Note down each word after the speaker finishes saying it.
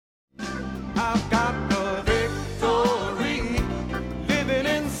I've got the victory living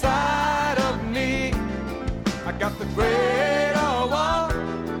inside of me. I got the greater one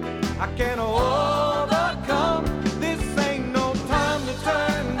I can overcome. This ain't no time to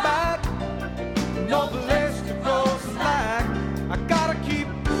turn back, no place to go slack. I gotta keep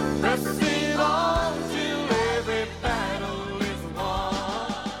pressing on till every battle is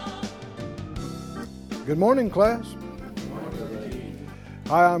won. Good morning, class.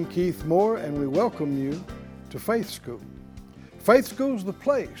 Hi, I'm Keith Moore, and we welcome you to Faith School. Faith School is the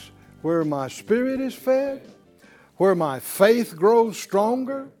place where my spirit is fed, where my faith grows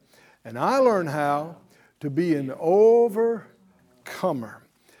stronger, and I learn how to be an overcomer.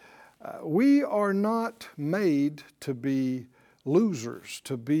 We are not made to be losers,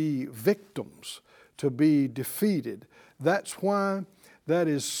 to be victims, to be defeated. That's why that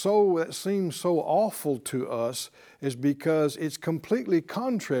seems so awful to us, is because it's completely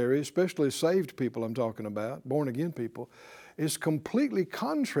contrary, especially saved people I'm talking about, born again people, it's completely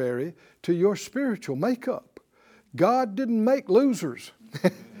contrary to your spiritual makeup. God didn't make losers.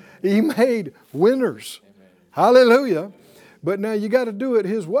 He made winners. Amen. Hallelujah. But now you got to do it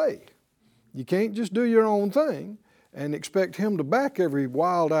His way. You can't just do your own thing and expect Him to back every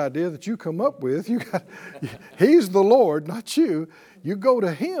wild idea that you come up with. He's the Lord, not you. You go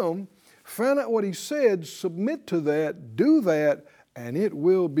to Him, find out what He said, submit to that, do that, and it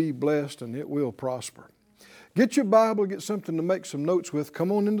will be blessed and it will prosper. Get your Bible, get something to make some notes with.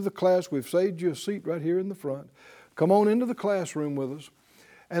 Come on into the class. We've saved you a seat right here in the front. Come on into the classroom with us,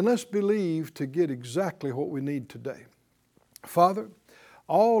 and let's believe to get exactly what we need today. Father,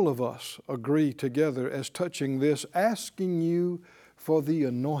 all of us agree together as touching this, asking you for the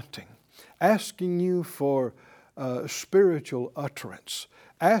anointing, asking you for spiritual utterance,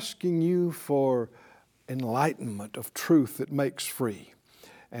 asking you for enlightenment of truth that makes free.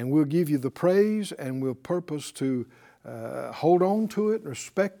 And we'll give you the praise, and we'll purpose to hold on to it,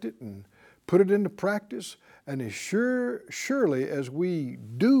 respect it, and put it into practice. And as surely as we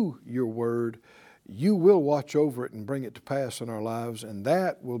do your word, you will watch over it and bring it to pass in our lives, and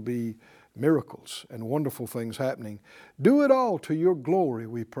that will be miracles and wonderful things happening. Do it all to your glory,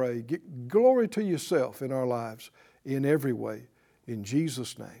 we pray. Get glory to yourself in our lives in every way. In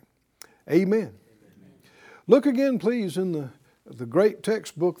Jesus' name, amen. Amen. Look again, please, in the great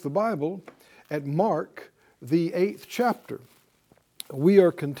textbook, the Bible, at Mark, the 8th chapter. We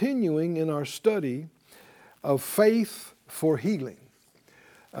are continuing in our study of faith for healing.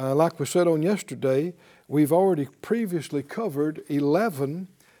 Like we said on yesterday, we've already previously covered 11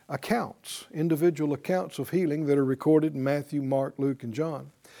 accounts, individual accounts of healing that are recorded in Matthew, Mark, Luke, and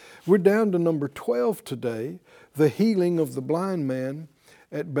John. We're down to number 12 today, the healing of the blind man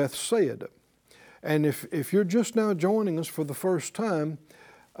at Bethsaida. And if you're just now joining us for the first time,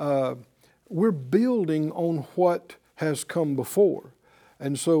 we're building on what has come before.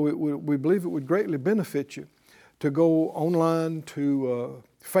 And so we believe it would greatly benefit you to go online to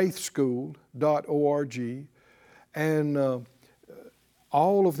faithschool.org, and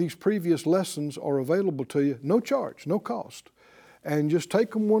all of these previous lessons are available to you, no charge, no cost. And just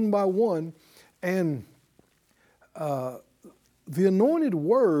take them one by one. And the anointed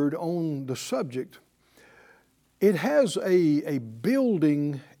word on the subject, it has a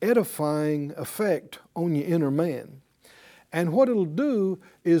building, edifying effect on your inner man. And what it'll do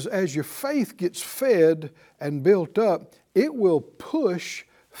is, as your faith gets fed and built up, it will push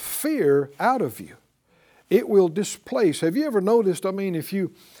fear out of you. It will displace. Have you ever noticed, if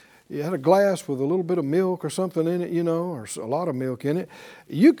you had a glass with a little bit of milk or something in it, or a lot of milk in it,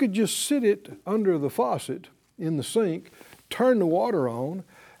 you could just sit it under the faucet in the sink, turn the water on,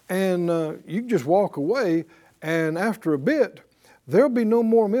 and you can just walk away, and after a bit, there'll be no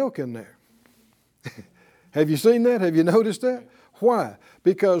more milk in there. Have you seen that? Have you noticed that? Why?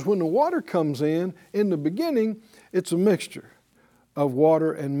 Because when the water comes in the beginning, it's a mixture of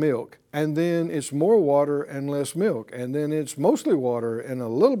water and milk. And then it's more water and less milk. And then it's mostly water and a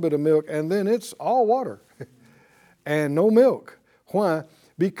little bit of milk. And then it's all water and no milk. Why?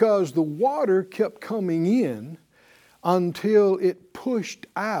 Because the water kept coming in until it pushed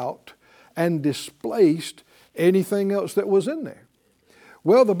out and displaced anything else that was in there.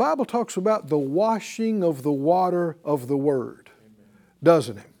 Well, the Bible talks about the washing of the water of the Word,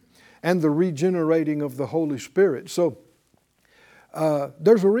 doesn't it? And the regenerating of the Holy Spirit. So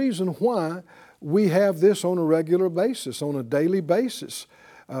there's a reason why we have this on a regular basis, on a daily basis,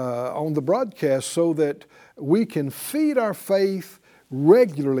 on the broadcast, so that we can feed our faith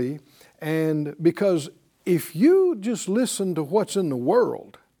regularly. And because if you just listen to what's in the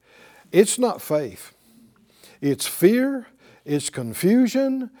world, it's not faith. It's fear, it's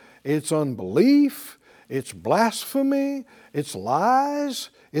confusion, it's unbelief, it's blasphemy, it's lies,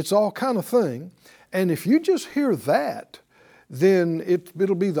 it's all kind of thing. And if you just hear that, then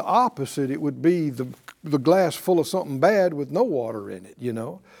it'll be the opposite. It would be the glass full of something bad with no water in it, you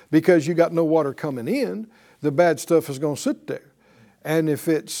know. Because you got no water coming in, the bad stuff is going to sit there. And if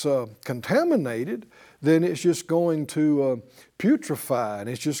it's contaminated, then it's just going to putrefy, and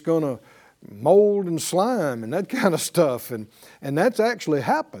it's just going to mold and slime and that kind of stuff. And that actually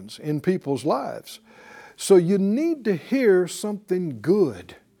happens in people's lives. So you need to hear something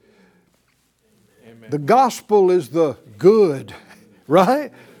good. Amen. The gospel is the good,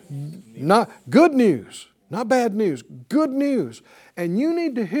 right? Not good news, not bad news, good news. And you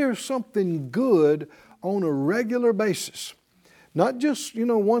need to hear something good on a regular basis. Not just,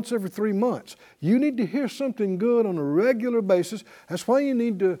 once every 3 months. You need to hear something good on a regular basis. That's why you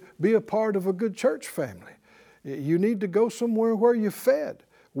need to be a part of a good church family. You need to go somewhere where you're fed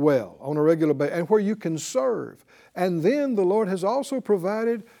well on a regular basis and where you can serve. And then the Lord has also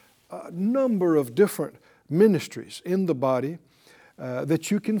provided a number of different ministries in the body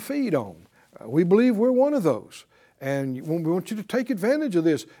that you can feed on. We believe we're one of those. And we want you to take advantage of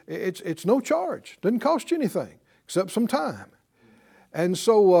this. It's no charge. Doesn't cost you anything except some time. And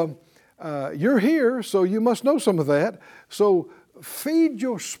so you're here, so you must know some of that. So feed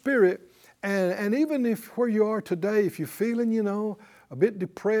your spirit, and even if where you are today, if you're feeling, a bit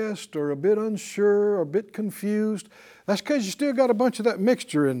depressed or a bit unsure or a bit confused, that's because you still got a bunch of that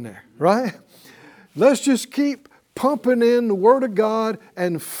mixture in there, right? Let's just keep pumping in the Word of God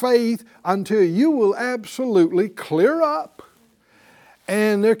and faith until you will absolutely clear up,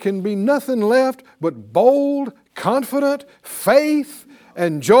 and there can be nothing left but bold, confident faith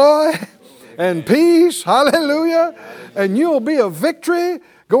and joy and peace. Hallelujah. And you'll be a victory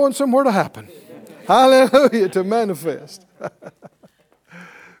going somewhere to happen. Hallelujah, to manifest.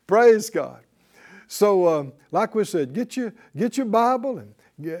 Praise God. So like we said, get your Bible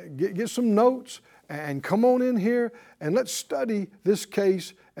and get some notes and come on in here and let's study this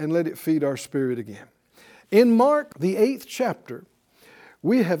case and let it feed our spirit again. In Mark, the 8th chapter,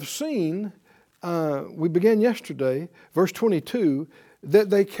 we have seen, we began yesterday, verse 22,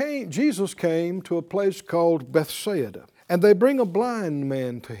 that Jesus came to a place called Bethsaida, and they bring a blind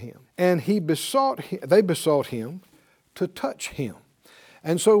man to him, and they besought him to touch him.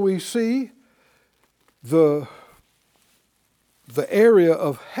 And so we see the area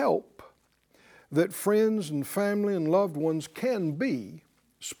of help that friends and family and loved ones can be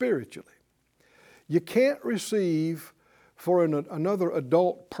spiritually. You can't receive for another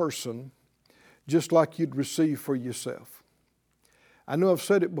adult person just like you'd receive for yourself. I know I've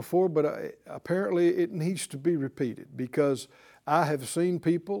said it before, but apparently it needs to be repeated because I have seen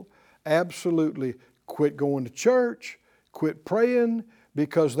people absolutely quit going to church, quit praying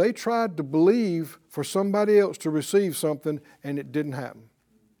because they tried to believe for somebody else to receive something and it didn't happen.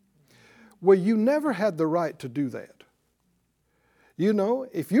 Well, you never had the right to do that.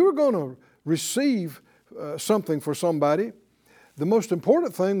 If you were going to receive something for somebody, the most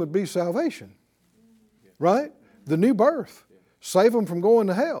important thing would be salvation, right? The new birth. Save them from going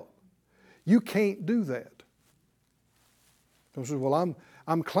to hell. You can't do that. Someone says, well,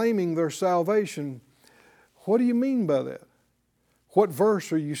 I'm claiming their salvation. What do you mean by that? What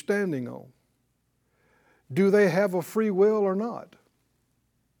verse are you standing on? Do they have a free will or not?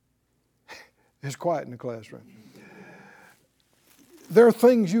 It's quiet in the classroom. There are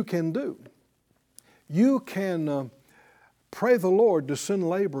things you can do. You can pray the Lord to send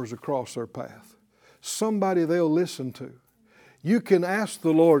laborers across their path. Somebody they'll listen to. You can ask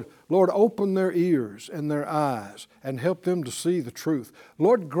the Lord, open their ears and their eyes and help them to see the truth.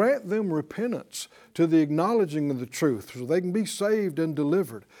 Lord, grant them repentance to the acknowledging of the truth so they can be saved and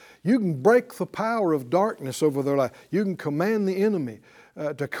delivered. You can break the power of darkness over their life. You can command the enemy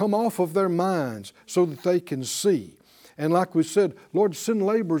to come off of their minds so that they can see. And like we said, Lord, send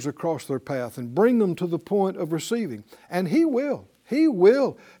laborers across their path and bring them to the point of receiving. And He will. He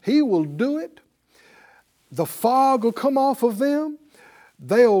will. He will do it. The fog will come off of them.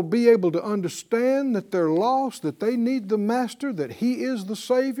 They'll be able to understand that they're lost, that they need the Master, that He is the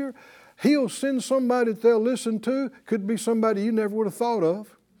Savior. He'll send somebody that they'll listen to. Could be somebody you never would have thought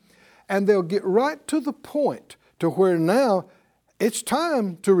of. And they'll get right to the point to where now it's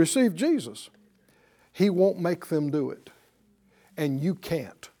time to receive Jesus. He won't make them do it. And you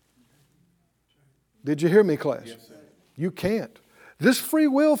can't. Did you hear me, class? Yes, sir. You can't. This free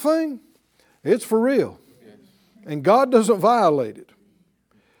will thing, it's for real. And God doesn't violate it.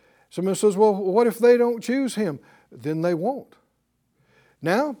 Someone says, well, what if they don't choose Him? Then they won't.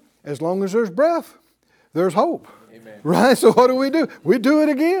 Now, as long as there's breath, there's hope. Amen. Right? So what do? We do it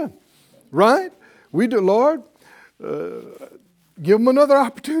again. Right? We do, Lord, give them another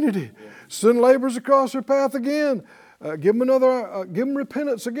opportunity. Yeah. Send laborers across their path again. Give them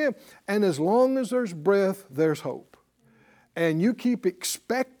repentance again. And as long as there's breath, there's hope. And you keep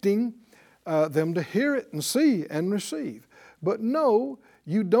expecting them to hear it and see and receive. But no,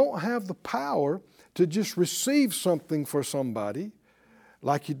 you don't have the power to just receive something for somebody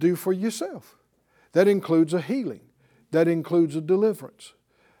like you do for yourself. That includes a healing. That includes a deliverance.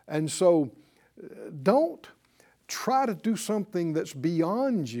 And so don't try to do something that's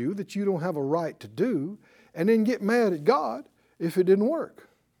beyond you that you don't have a right to do and then get mad at God if it didn't work.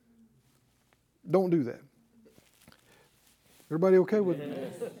 Don't do that. Everybody okay with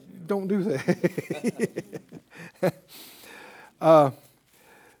it? Don't do that.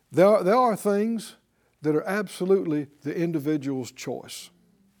 There are things that are absolutely the individual's choice.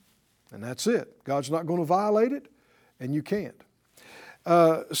 And that's it. God's not going to violate it, and you can't.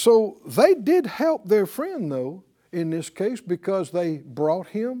 So they did help their friend, though, in this case, because they brought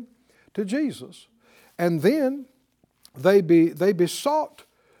him to Jesus. And then they besought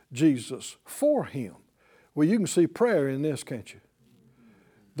Jesus for him. Well, you can see prayer in this, can't you?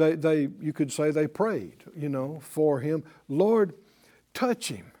 You could say they prayed, for him. Lord, touch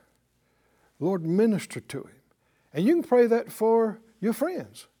him. Lord, minister to him. And you can pray that for your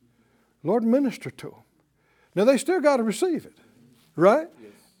friends. Lord, minister to them. Now, they still got to receive it, right?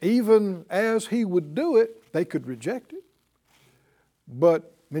 Yes. Even as he would do it, they could reject it.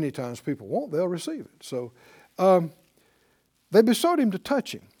 But many times people won't, they'll receive it. So they besought him to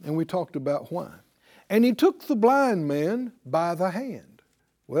touch him, and we talked about why. And he took the blind man by the hand.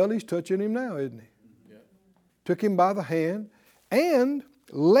 Well, he's touching him now, isn't he? Yeah. Took him by the hand and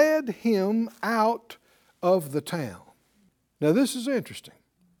led him out of the town. Now, this is interesting.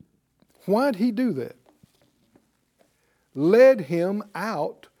 Why'd he do that? Led him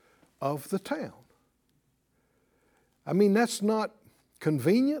out of the town. I mean, that's not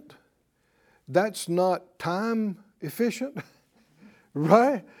convenient. That's not time efficient,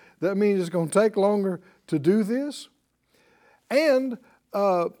 right? That means it's going to take longer to do this. And,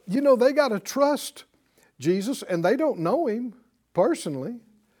 they got to trust Jesus, and they don't know him personally.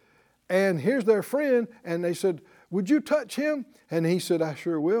 And here's their friend, and they said, would you touch him? And he said, I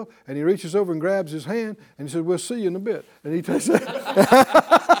sure will. And he reaches over and grabs his hand, and he said, we'll see you in a bit. And he touched it.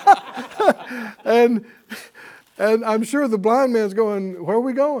 and I'm sure the blind man's going, where are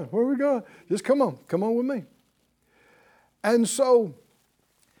we going? Where are we going? Just come on with me. And so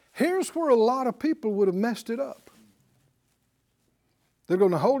here's where a lot of people would have messed it up. They're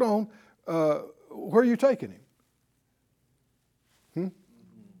going to hold on. Where are you taking him?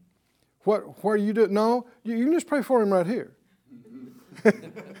 What are you doing? No, you can just pray for him right here.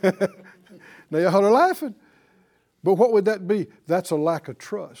 Now y'all are laughing. But what would that be? That's a lack of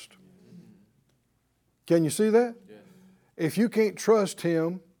trust. Can you see that? Yeah. If you can't trust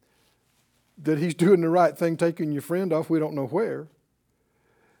him that he's doing the right thing, taking your friend off, we don't know where,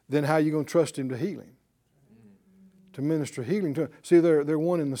 then how are you going to trust him to heal him? To minister healing to him? See, they're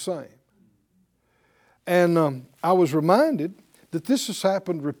one and the same. And I was reminded that this has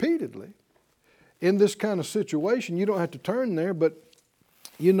happened repeatedly in this kind of situation. You don't have to turn there, but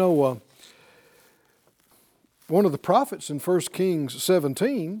one of the prophets in 1 Kings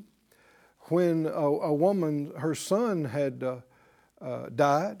 17, when a woman, her son had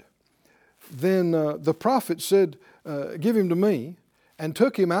died, then the prophet said, give him to me, and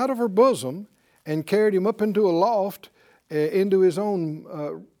took him out of her bosom and carried him up into a loft, into his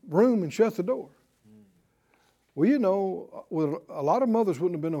own room, and shut the door. Well, a lot of mothers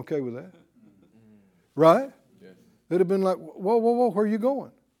wouldn't have been okay with that. Right? Yes. They'd have been like, whoa, where are you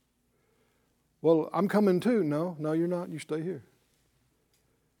going? Well, I'm coming too. No, you're not. You stay here.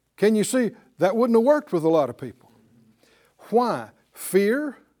 Can you see? That wouldn't have worked with a lot of people. Why?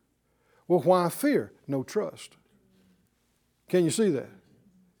 Fear? Well, why fear? No trust. Can you see that?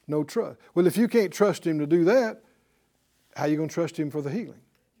 No trust. Well, if you can't trust him to do that, how are you going to trust him for the healing?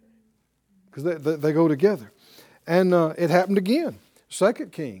 Because they go together. And it happened again. 2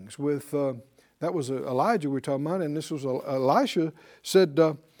 Kings with, that was Elijah we were talking about, and this was Elisha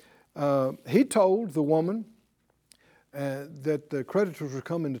said, he told the woman that the creditors were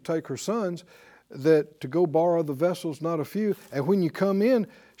coming to take her sons, that to go borrow the vessels, not a few, and when you come in,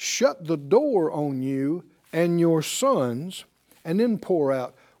 shut the door on you and your sons, and then pour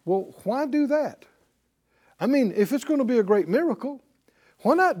out. Well, why do that? I mean, if it's going to be a great miracle,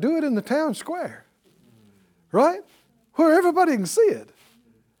 why not do it in the town square? Right? Where everybody can see it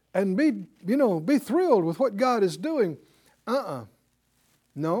and be thrilled with what God is doing.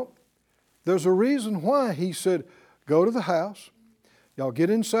 No. There's a reason why he said, go to the house, y'all get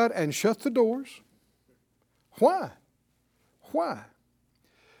inside and shut the doors. Why? Why?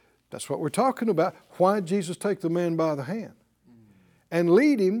 That's what we're talking about. Why did Jesus take the man by the hand and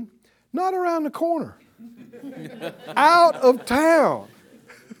lead him not around the corner, out of town?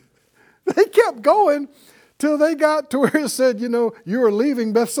 They kept going till they got to where it said, you are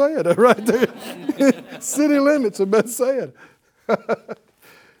leaving Bethsaida right there. City limits of Bethsaida.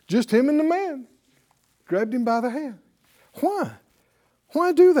 Just him and the man. Grabbed him by the hand. Why?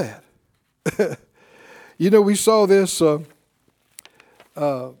 Why do that? We saw this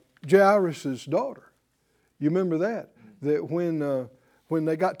Jairus' daughter. You remember that? That when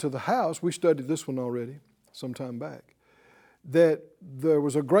they got to the house, we studied this one already some time back, that there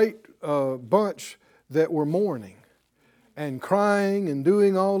was a great bunch that were mourning and crying and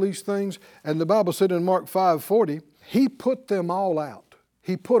doing all these things. And the Bible said in Mark 5:40, he put them all out.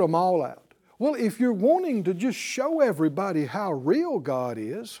 He put them all out. Well, if you're wanting to just show everybody how real God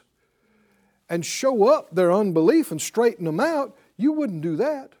is and show up their unbelief and straighten them out, you wouldn't do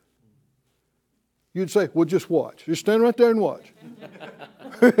that. You'd say, well, just watch. Just stand right there and watch.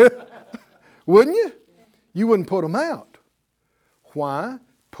 Wouldn't you? You wouldn't put them out. Why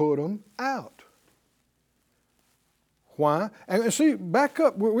put them out? Why? And see, back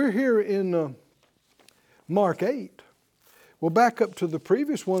up. We're here in Mark 8. We'll back up to the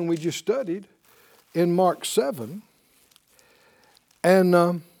previous one we just studied in Mark 7.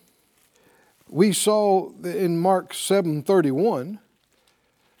 And we saw in Mark 7:31,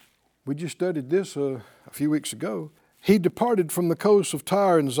 we just studied this a few weeks ago. He departed from the coast of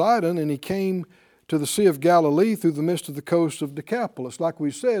Tyre and Zidon, and he came to the Sea of Galilee through the midst of the coast of Decapolis. Like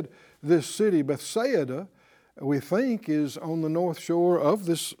we said, this city, Bethsaida, we think is on the north shore of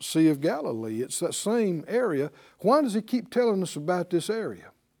this Sea of Galilee. It's that same area. Why does he keep telling us about this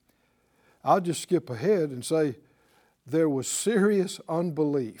area? I'll just skip ahead and say there was serious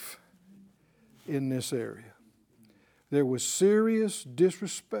unbelief in this area. There was serious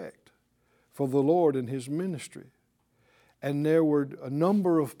disrespect for the Lord and His ministry. And there were a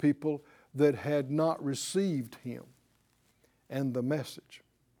number of people that had not received Him and the message.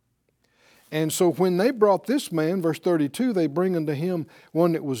 And so when they brought this man, verse 32, they bring unto him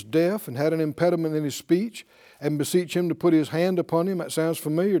one that was deaf and had an impediment in his speech, and beseech him to put his hand upon him. That sounds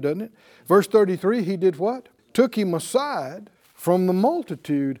familiar, doesn't it? Verse 33, he did what? Took him aside from the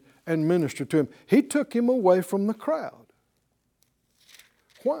multitude and ministered to him. He took him away from the crowd.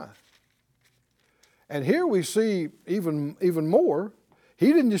 Why? And here we see even more.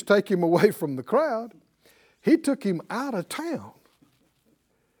 He didn't just take him away from the crowd. He took him out of town.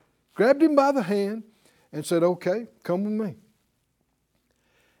 Grabbed him by the hand and said, okay, come with me.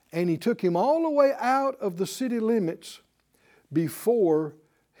 And he took him all the way out of the city limits before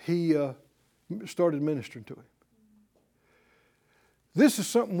he started ministering to him. This is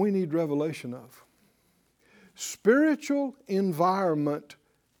something we need revelation of. Spiritual environment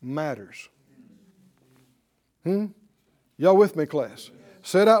matters. Y'all with me, class?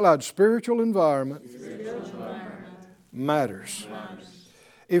 Say it out loud. Spiritual environment, matters.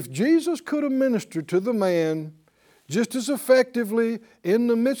 If Jesus could have ministered to the man just as effectively in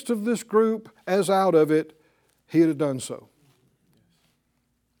the midst of this group as out of it, He'd have done so.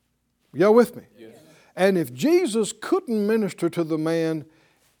 Y'all with me? Yes. And if Jesus couldn't minister to the man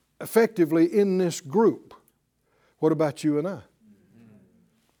effectively in this group, what about you and I?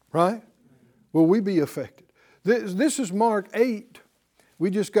 Right? Will we be affected? This is Mark 8. We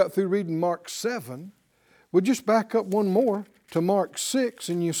just got through reading Mark 7. We'll just back up one more to Mark 6,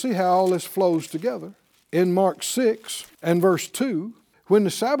 and you see how all this flows together. In Mark 6 and verse 2, when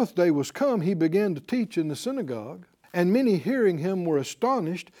the Sabbath day was come, he began to teach in the synagogue, and many hearing him were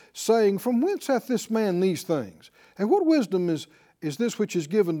astonished, saying, from whence hath this man these things? And what wisdom is this which is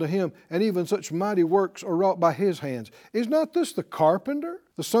given to him, and even such mighty works are wrought by his hands? Is not this the carpenter,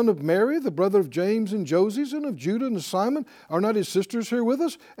 the son of Mary, the brother of James and Joses, and of Judah and Simon? Are not his sisters here with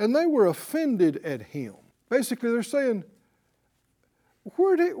us? And they were offended at him. Basically, they're saying,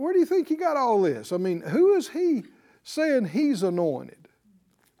 where do you think he got all this? I mean, who is he saying he's anointed?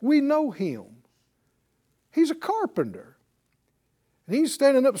 We know him. He's a carpenter. And he's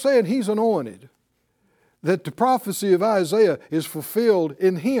standing up saying he's anointed. That the prophecy of Isaiah is fulfilled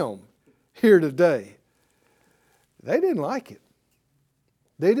in him here today. They didn't like it.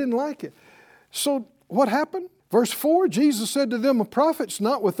 They didn't like it. So what happened? Verse 4, Jesus said to them, a prophet's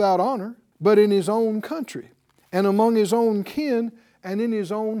not without honor, but in his own country, and among his own kin, and in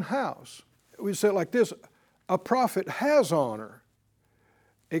his own house. We say it like this, a prophet has honor,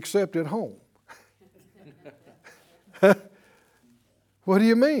 except at home. What do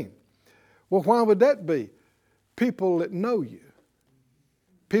you mean? Well, why would that be? People that know you.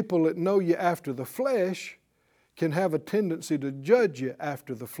 People that know you after the flesh can have a tendency to judge you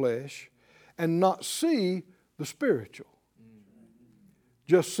after the flesh and not see the spiritual.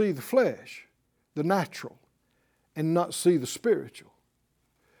 Just see the flesh, the natural, and not see the spiritual.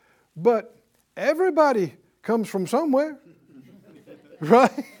 But everybody comes from somewhere.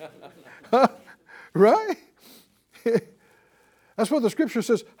 Right? Right? That's what the scripture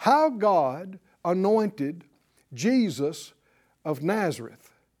says. How God anointed Jesus of Nazareth.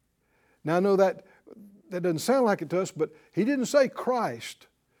 Now I know that doesn't sound like it to us, but he didn't say Christ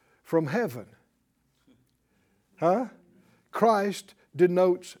from heaven. Huh? Christ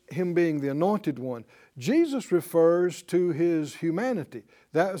denotes him being the anointed one. Jesus refers to his humanity.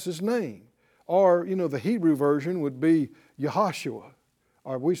 That was his name. Or, the Hebrew version would be Yehoshua.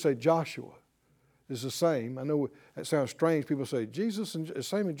 Or we say Joshua. It's the same. I know that sounds strange. People say, Jesus is the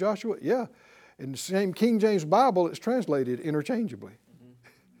same as Joshua? Yeah. In the same King James Bible, it's translated interchangeably.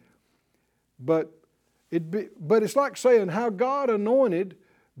 But it's like saying how God anointed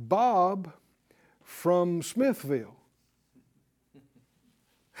Bob from Smithville.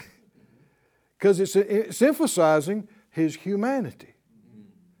 Because it's emphasizing his humanity.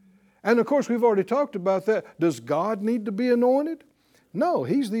 And of course, we've already talked about that. Does God need to be anointed? No,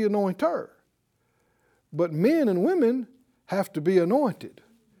 he's the anointer. But men and women have to be anointed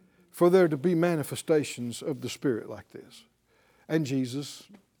for there to be manifestations of the Spirit like this. And Jesus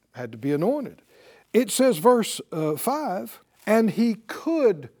had to be anointed. It says, verse 5, and he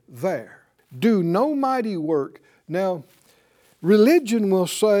could there do no mighty work. Now, religion will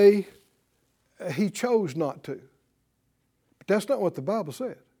say he chose not to. But that's not what the Bible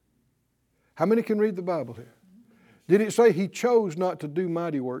said. How many can read the Bible here? Did it say he chose not to do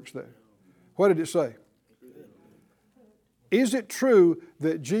mighty works there? What did it say? Is it true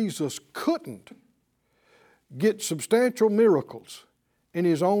that Jesus couldn't get substantial miracles in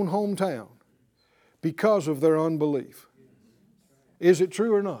his own hometown because of their unbelief? Is it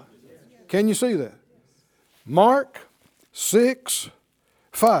true or not? Can you see that? Mark 6:5.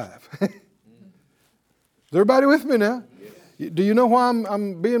 Is everybody with me now? Do you know why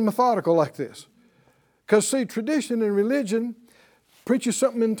I'm being methodical like this? Because see, tradition and religion preaches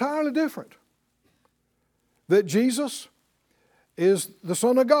something entirely different. That Jesus is the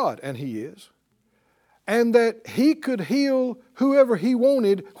Son of God, and he is. And that he could heal whoever he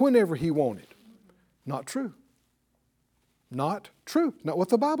wanted, whenever he wanted. Not true. Not true. Not what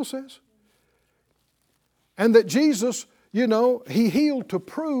the Bible says. And that Jesus, he healed to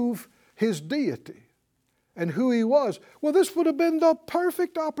prove his deity and who he was. Well, this would have been the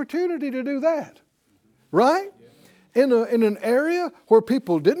perfect opportunity to do that. Right? In an area where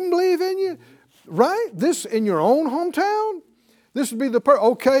people didn't believe in you. Right? This in your own hometown. This would be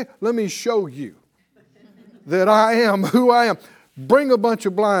okay, let me show you that I am who I am. Bring a bunch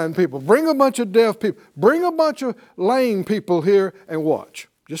of blind people. Bring a bunch of deaf people. Bring a bunch of lame people here and watch.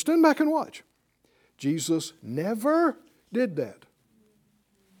 Just stand back and watch. Jesus never did that.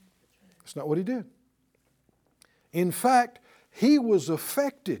 That's not what he did. In fact, he was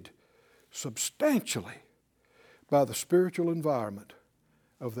affected substantially by the spiritual environment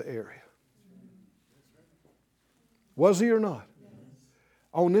of the area. Was he or not?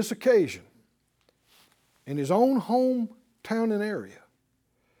 On this occasion, in his own hometown and area,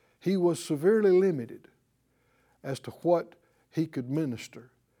 he was severely limited as to what he could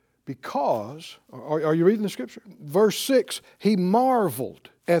minister because, are you reading the scripture? Verse 6, he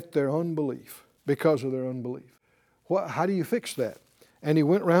marveled at their unbelief because of their unbelief. How do you fix that? And he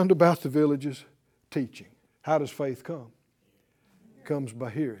went round about the villages teaching. How does faith come? It comes by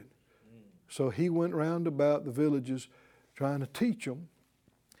hearing. So he went round about the villages trying to teach them,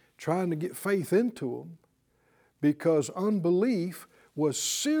 trying to get faith into them, because unbelief was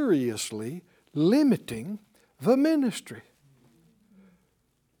seriously limiting the ministry.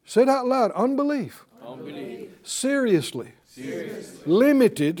 Say it out loud. Unbelief. Seriously.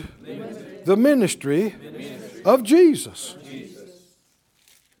 Limited the ministry of Jesus.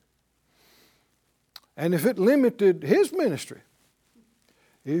 And if it limited his ministry,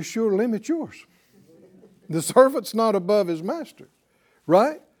 it sure limits yours. The servant's not above his master,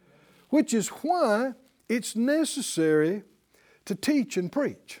 right? Which is why it's necessary to teach and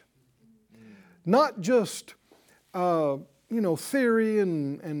preach. Not just, theory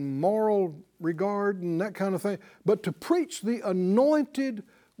and moral regard and that kind of thing, but to preach the anointed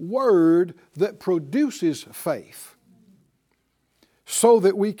word that produces faith so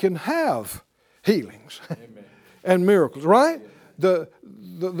that we can have healings and miracles, right? The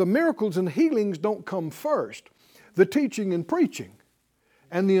miracles and healings don't come first. The teaching and preaching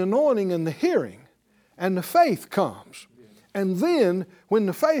and the anointing and the hearing and the faith comes. And then when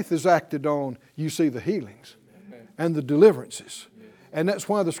the faith is acted on, you see the healings and the deliverances. And that's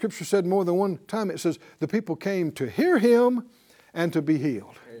why the scripture said more than one time, it says the people came to hear him and to be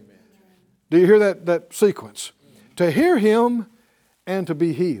healed. Amen. Do you hear that sequence? To hear him and to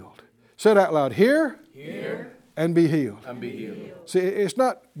be healed. Say it out loud. Hear and be healed. And be healed. See, it's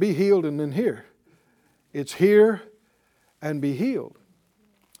not be healed and then hear. It's hear and be healed.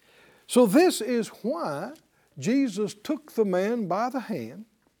 So this is why Jesus took the man by the hand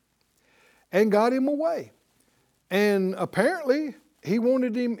and got him away. And apparently, he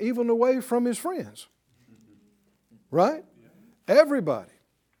wanted him even away from his friends. Right? Everybody.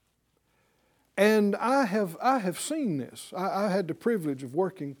 And I have seen this. I had the privilege of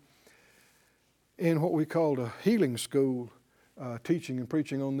working in what we called a healing school, teaching and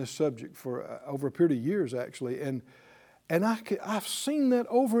preaching on this subject for over a period of years, actually. And I've seen that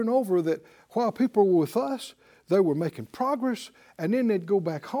over and over, that while people were with us, they were making progress, and then they'd go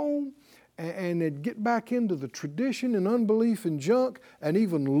back home, and they'd get back into the tradition and unbelief and junk, and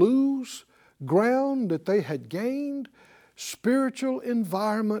even lose ground that they had gained. Spiritual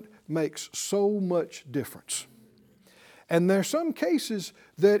environment makes so much difference. And there are some cases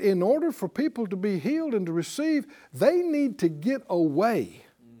that in order for people to be healed and to receive, they need to get away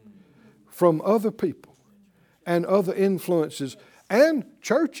from other people and other influences and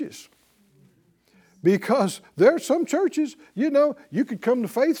churches. Because there are some churches, you could come to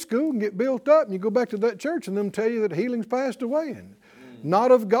faith school and get built up, and you go back to that church and them tell you that healing's passed away and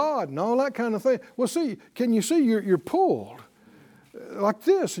not of God and all that kind of thing. Well, see, can you see you're pulled like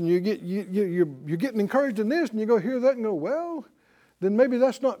this, and you're getting encouraged in this, and you go hear that and go, well, then maybe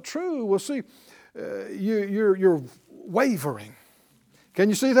that's not true. Well, see, you're wavering. Can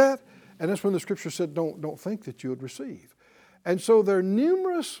you see that? And that's when the scripture said, don't think that you would receive. And so there are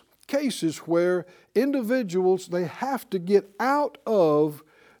numerous cases where individuals, they have to get out of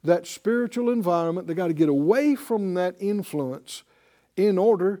that spiritual environment. They got to get away from that influence in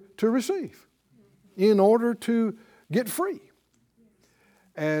order to receive, in order to get free.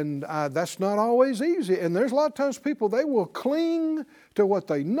 And that's not always easy. And there's a lot of times people, they will cling to what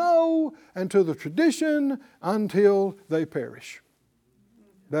they know and to the tradition until they perish.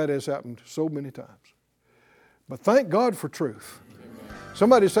 That has happened so many times. But thank God for truth.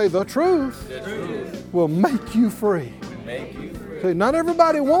 Somebody say, the truth will make you free. See, not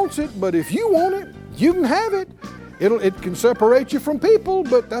everybody wants it, but if you want it, you can have it. It can separate you from people,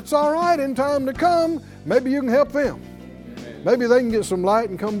 but that's all right in time to come. Maybe you can help them. Maybe they can get some light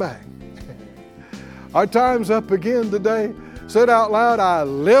and come back. Our time's up again today. Say it out loud. I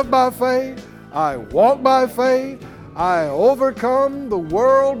live by faith. I walk by faith. I overcome the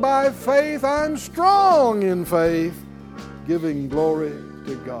world by faith. I'm strong in faith, giving glory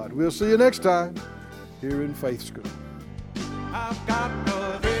to God. We'll see you next time here in Faith School. I've got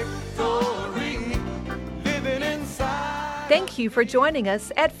the victory living inside. Thank you for joining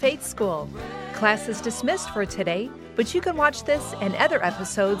us at Faith School. Class is dismissed for today, but you can watch this and other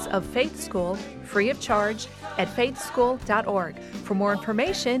episodes of Faith School free of charge at faithschool.org. For more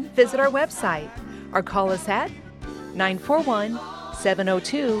information, visit our website or call us at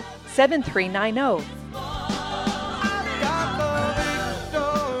 941-702-7390.